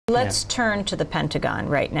Let's turn to the Pentagon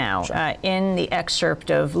right now. Sure. In the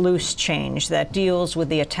excerpt of Loose Change that deals with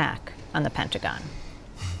the attack on the Pentagon.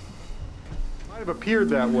 Might have appeared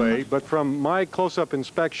that way, but from my close-up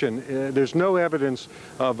inspection, there's no evidence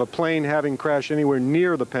of a plane having crashed anywhere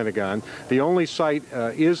near the Pentagon. The only site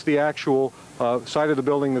is the actual site of the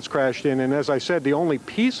building that's crashed in, and as I said, the only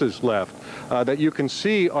pieces left that you can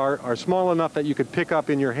see are small enough that you could pick up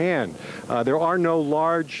in your hand. There are no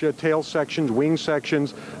large tail sections, wing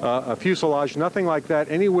sections, a fuselage, nothing like that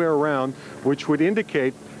anywhere around, which would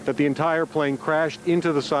indicate that the entire plane crashed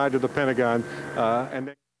into the side of the Pentagon.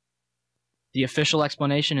 The official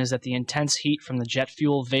explanation is that the intense heat from the jet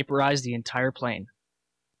fuel vaporized the entire plane.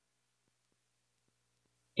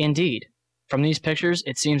 Indeed, from these pictures,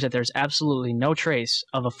 it seems that there's absolutely no trace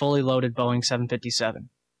of a fully loaded Boeing 757.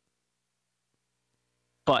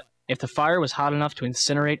 But if the fire was hot enough to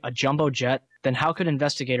incinerate a jumbo jet, then how could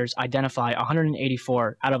investigators identify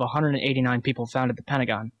 184 out of 189 people found at the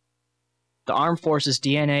Pentagon? The Armed Forces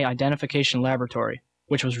DNA Identification Laboratory,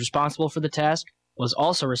 which was responsible for the task, was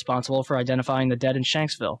also responsible for identifying the dead in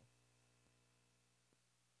Shanksville.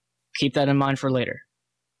 Keep that in mind for later.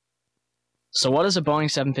 So what is a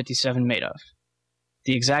Boeing 757 made of?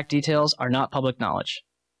 The exact details are not public knowledge.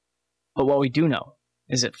 But what we do know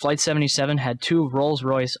is that Flight 77 had two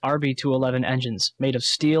Rolls-Royce RB211 engines made of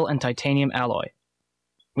steel and titanium alloy,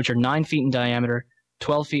 which are 9 feet in diameter,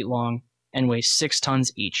 12 feet long, and weigh 6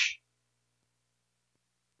 tons each.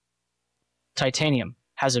 Titanium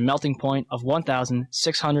has a melting point of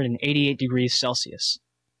 1,688 degrees Celsius.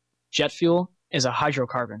 Jet fuel is a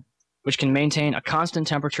hydrocarbon, which can maintain a constant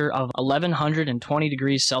temperature of 1,120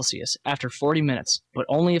 degrees Celsius after 40 minutes, but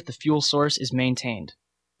only if the fuel source is maintained.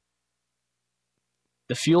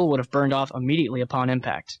 The fuel would have burned off immediately upon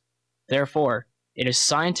impact. Therefore, it is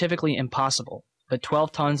scientifically impossible that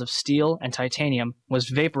 12 tons of steel and titanium was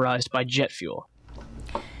vaporized by jet fuel.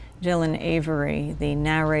 Dylan Avery, the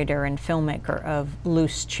narrator and filmmaker of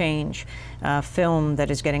Loose Change, a film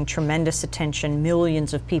that is getting tremendous attention.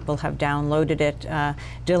 Millions of people have downloaded it.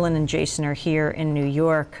 Dylan and Jason are here in New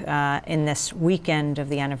York in this weekend of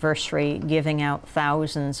the anniversary, giving out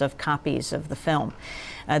thousands of copies of the film.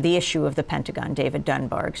 The issue of the Pentagon, David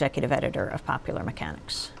Dunbar, executive editor of Popular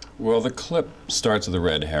Mechanics. Well, the clip starts with a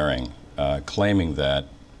red herring, claiming that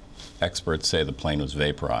experts say the plane was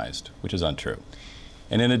vaporized, which is untrue.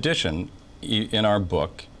 And in addition, in our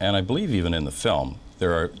book, and I believe even in the film,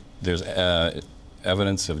 there's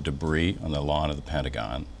evidence of debris on the lawn of the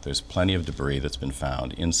Pentagon. There's plenty of debris that's been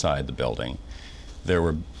found inside the building.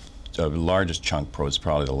 The largest chunk was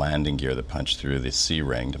probably the landing gear that punched through the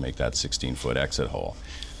C-ring to make that 16-foot exit hole.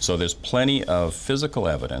 So there's plenty of physical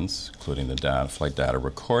evidence, including the flight data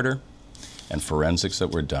recorder and forensics that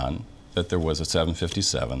were done, that there was a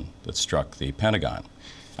 757 that struck the Pentagon.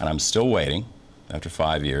 And I'm still waiting, after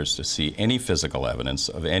 5 years, to see any physical evidence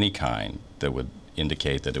of any kind that would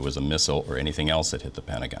indicate that it was a missile or anything else that hit the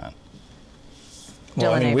Pentagon.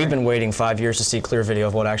 Well, I mean, we've been waiting 5 years to see clear video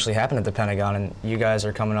of what actually happened at the Pentagon, and you guys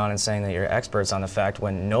are coming on and saying that you're experts on the fact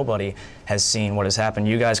when nobody has seen what has happened.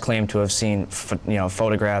 You guys claim to have seen,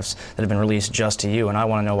 photographs that have been released just to you, and I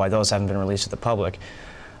want to know why those haven't been released to the public.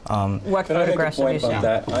 What photographs have you seen?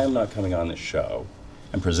 I am not coming on this show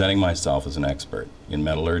and presenting myself as an expert in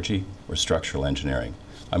metallurgy or structural engineering.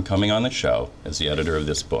 I'm coming on the show as the editor of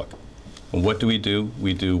this book. And what do?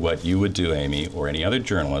 We do what you would do, Amy, or any other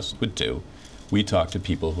journalist would do. We talk to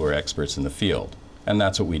people who are experts in the field. And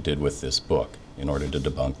that's what we did with this book in order to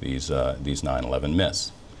debunk these 9/11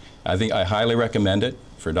 myths. I think I highly recommend it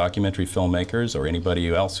for documentary filmmakers or anybody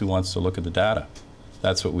else who wants to look at the data.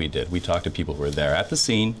 That's what we did. We talked to people who were there at the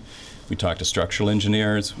scene. We talked to structural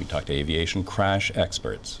engineers. We talked to aviation crash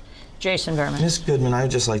experts. Jason Berman. Ms. Goodman, I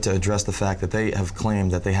would just like to address the fact that they have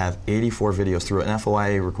claimed that they have 84 videos through an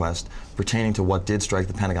FOIA request pertaining to what did strike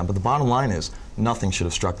the Pentagon. But the bottom line is, nothing should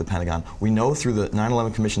have struck the Pentagon. We know through the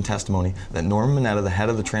 9/11 Commission testimony that Norman Mineta, the head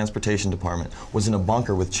of the Transportation Department, was in a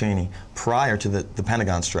bunker with Cheney prior to the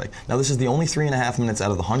Pentagon strike. Now, this is the only 3.5 minutes out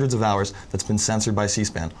of the hundreds of hours that's been censored by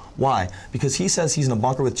C-SPAN. Why? Because he says he's in a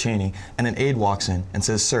bunker with Cheney, and an aide walks in and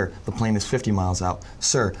says, "Sir, the plane is 50 miles out.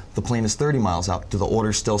 Sir, the plane is 30 miles out. Do the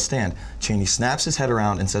orders still stand?" Cheney snaps his head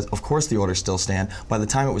around and says, "Of course the orders still stand." By the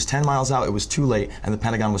time it was 10 miles out, it was too late, and the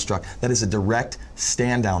Pentagon was struck. That is a direct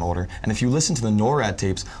stand-down order. And if you listen to the NORAD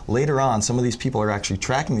tapes, later on, some of these people are actually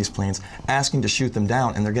tracking these planes, asking to shoot them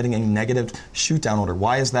down, and they're getting a negative shoot-down order.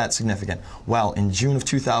 Why is that significant? Well, in June of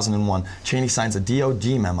 2001, Cheney signs a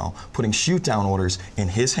DOD memo putting shoot-down orders in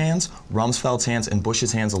his hands, Rumsfeld's hands, and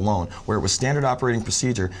Bush's hands alone, where it was standard operating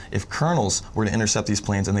procedure. If colonels were to intercept these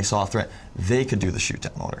planes and they saw a threat, they could do the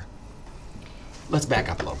shoot-down order. let's back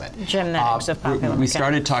up a little bit. Genetics of popular We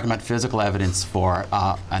started talking about physical evidence for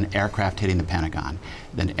an aircraft hitting the Pentagon.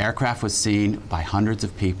 The aircraft was seen by hundreds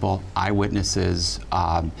of people, eyewitnesses.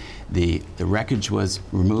 The wreckage was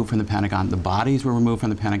removed from the Pentagon. The bodies were removed from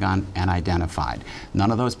the Pentagon and identified.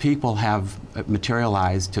 None of those people have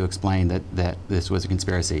materialized to explain that this was a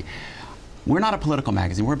conspiracy. We're not a political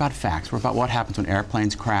magazine. We're about facts. We're about what happens when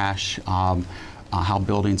airplanes crash, how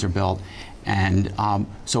buildings are built. And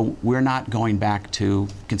so we're not going back to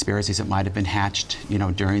conspiracies that might have been hatched,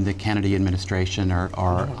 during the Kennedy administration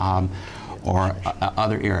or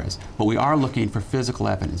other eras. But we are looking for physical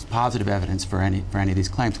evidence, positive evidence for any of these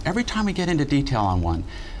claims. Every time we get into detail on one,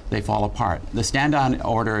 they fall apart. The stand-on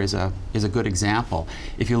order is a good example.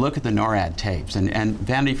 If you look at the NORAD tapes, and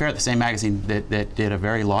Vanity Fair, the same magazine that did a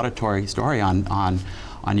very laudatory story on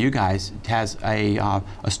you guys, has a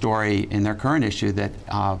story in their current issue that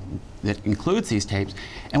includes these tapes,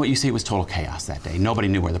 and what you see was total chaos that day. Nobody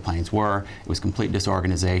knew where the planes were. It was complete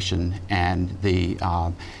disorganization, and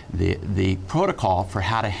the protocol for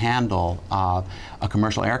how to handle a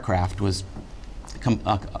commercial aircraft was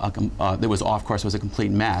that was off course was a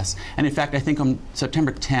complete mess. And in fact, I think on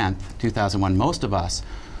September 10th, 2001, most of us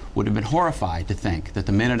would have been horrified to think that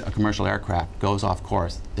the minute a commercial aircraft goes off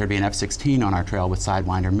course, there'd be an F-16 on our trail with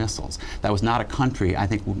Sidewinder missiles. That was not a country I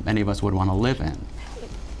think many of us would want to live in.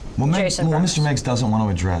 What Mr. Meggs doesn't want to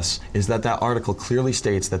address is that article clearly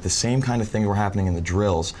states that the same kind of thing were happening in the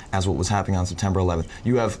drills as what was happening on September 11th.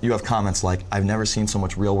 You have comments like, "I've never seen so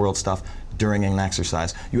much real-world stuff during an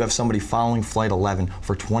exercise." You have somebody following Flight 11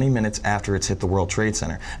 for 20 minutes after it's hit the World Trade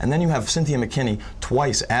Center. And then you have Cynthia McKinney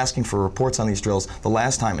twice asking for reports on these drills, the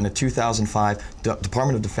last time in a 2005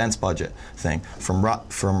 Department of Defense budget thing from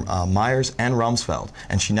Myers and Rumsfeld,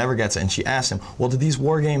 and she never gets it. And she asks him, well, did these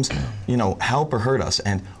war games, help or hurt us?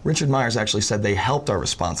 And Richard Myers actually said they helped our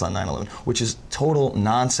response on 9/11, which is total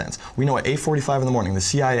nonsense. We know at 8:45 in the morning, the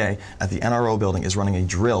CIA at the NRO building is running a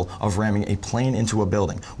drill of ramming a plane into a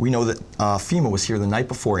building. We know that FEMA was here the night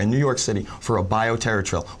before in New York City for a bioterror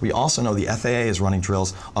drill. We also know the FAA is running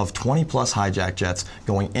drills of 20-plus hijacked jets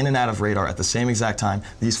going in and out of radar at the same exact time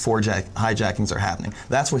these 4 hijackings are happening.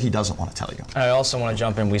 That's what he doesn't want to tell you. I also want to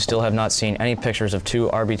jump in. We still have not seen any pictures of 2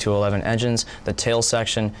 RB-211 engines, the tail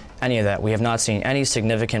section, any of that. We have not seen any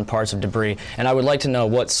significant parts of debris. And I would like to know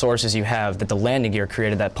what sources you have that the landing gear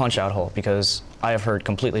created that punch-out hole, because I have heard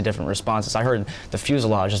completely different responses. I heard the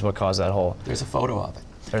fuselage is what caused that hole. There's a photo of it.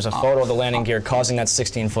 There's a photo of the landing gear causing that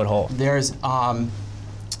 16-foot hole. There's,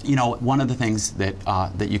 one of the things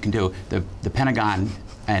that you can do, the Pentagon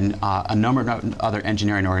and a number of other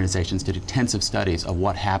engineering organizations did intensive studies of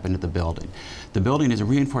what happened at the building. The building is a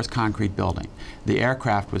reinforced concrete building. The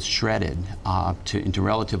aircraft was shredded into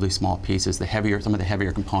relatively small pieces. Some of the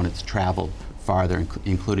heavier components traveled farther,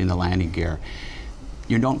 including the landing gear.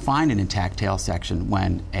 You don't find an intact tail section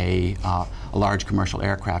when a large commercial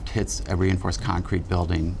aircraft hits a reinforced concrete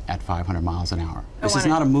building at 500 miles an hour. This is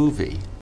not a movie.